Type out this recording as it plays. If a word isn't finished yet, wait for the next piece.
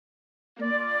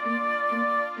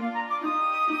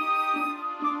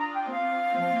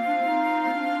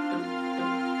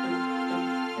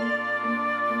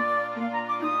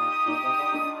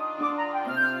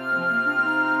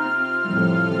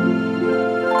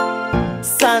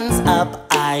sun's up,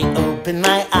 I open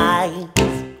my eyes.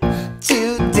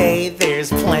 Today there's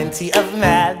plenty of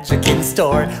magic in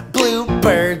store.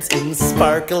 Bluebirds in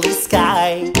sparkly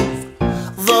skies.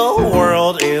 The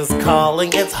world is calling,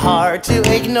 it's hard to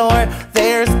ignore.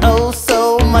 There's oh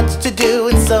so much to do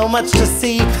and so much to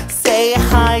see. Say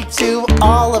hi to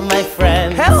all of my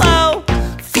friends. Hello!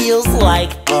 Feels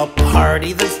like a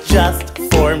party that's just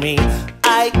for me.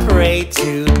 I pray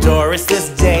to Doris this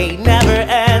day never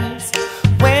ends.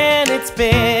 When it's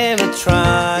been a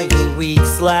trying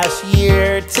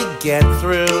week/year to get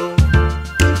through,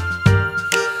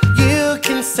 you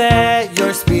can set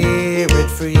your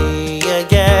spirit free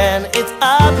again. It's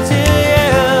up to you.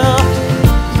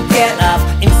 Get up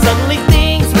and suddenly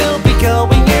things will be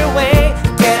going your way.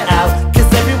 Get out,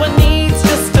 cause everyone needs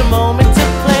just a moment to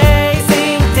play.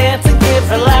 Sing, dance and give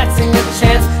relaxing a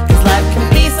chance, cause life can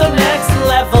be so next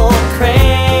level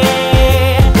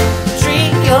cray.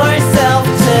 Treat yourself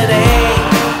today.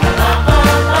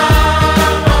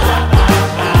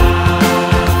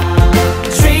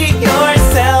 Treat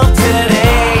yourself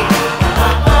today.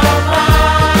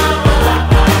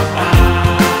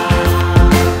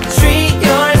 Treat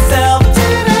yourself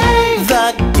today. The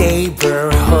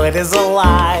gayborhood is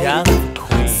alive. Yeah.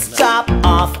 Stop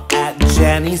off at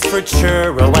Jenny's for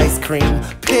churro ice cream.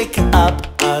 Pick up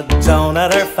a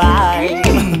donut or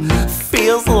 5.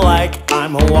 Feels like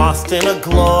I'm lost in a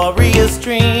glorious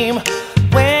dream.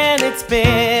 When it's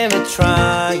been a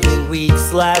trying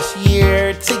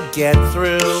week/year to get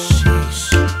through,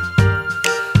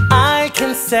 I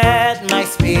can set my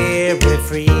spirit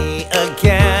free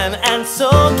again, and so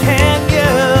can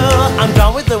you. I'm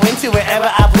gone with the wind to wherever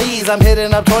I please. I'm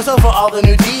hitting up Torso for all the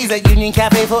new teas at Union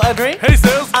Cafe for a drink. Hey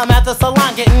sis! I'm at the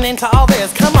salon getting into all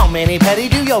this. Come on, mani petty,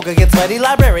 do yoga, get sweaty,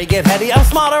 library, get heady. I'm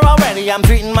smarter already. I'm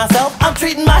treating myself, I'm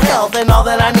treating my health, and all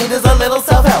that I need is a little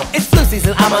self-help. It's flu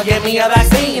season, I'ma get me a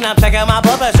vaccine. I'm checking my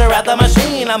blood pressure at the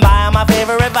machine. I'm buying my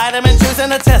favorite vitamin juice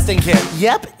and a testing kit.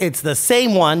 Yep, it's the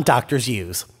same one doctors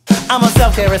use. I'm a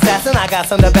self-care assassin, I got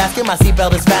some to basket. My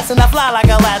seatbelt is fastened, I fly like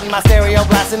Aladdin. My stereo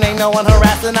blasting, ain't no one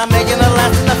harassing. I'm making a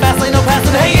last in the fast lane, no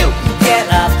passing. Hey you! Get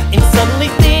up, and suddenly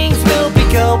things will be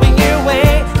going your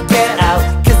way. Get out,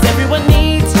 cause everyone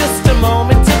needs just a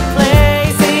moment to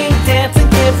play. Sing, dance, and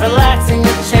give relaxing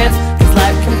a chance, cause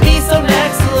life can be so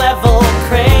next level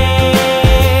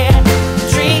cray.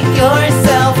 Treat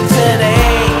yourself today.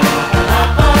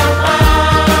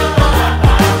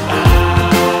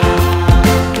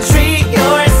 Treat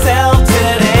yourself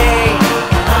today.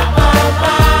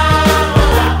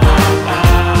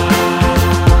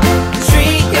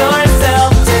 Treat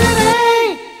yourself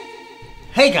today.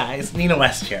 Hey guys, Nina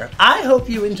West here. I hope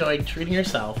you enjoyed treating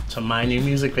yourself to my new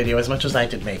music video as much as I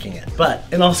did making it. But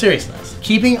in all seriousness,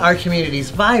 keeping our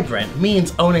communities vibrant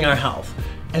means owning our health.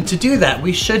 And to do that,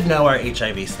 we should know our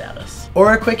HIV status.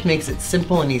 OraQuick makes it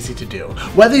simple and easy to do,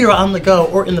 whether you're on the go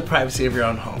or in the privacy of your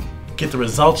own home. Get the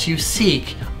results you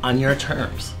seek on your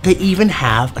terms. They even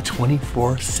have a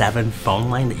 24/7 phone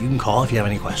line that you can call if you have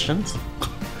any questions.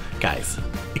 Guys,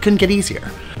 it couldn't get easier.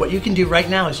 What you can do right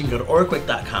now is you can go to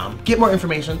OraQuick.com, get more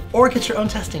information, or get your own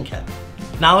testing kit.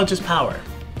 Knowledge is power,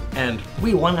 and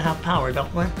we want to have power,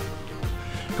 don't we?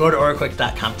 Go to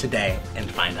OraQuick.com today and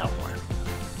find out more.